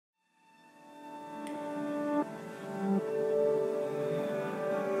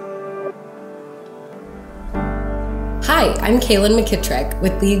Hi, I'm Kalyn McKittrick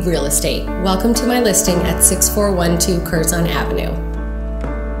with Lead Real Estate. Welcome to my listing at 6412 Curzon Avenue.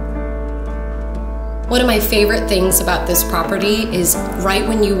 One of my favorite things about this property is right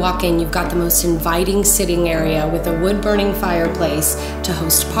when you walk in, you've got the most inviting sitting area with a wood-burning fireplace to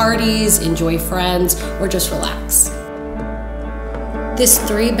host parties, enjoy friends, or just relax. This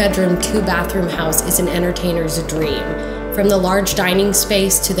 3-bedroom, 2-bathroom house is an entertainer's dream. From the large dining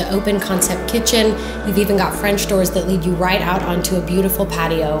space to the open concept kitchen, you've even got French doors that lead you right out onto a beautiful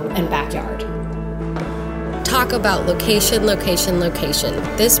patio and backyard. Talk about location, location, location.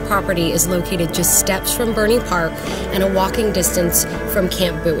 This property is located just steps from Burney Park and a walking distance from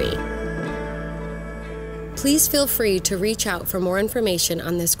Camp Bowie. Please feel free to reach out for more information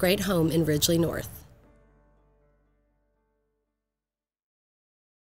on this great home in Ridglea North.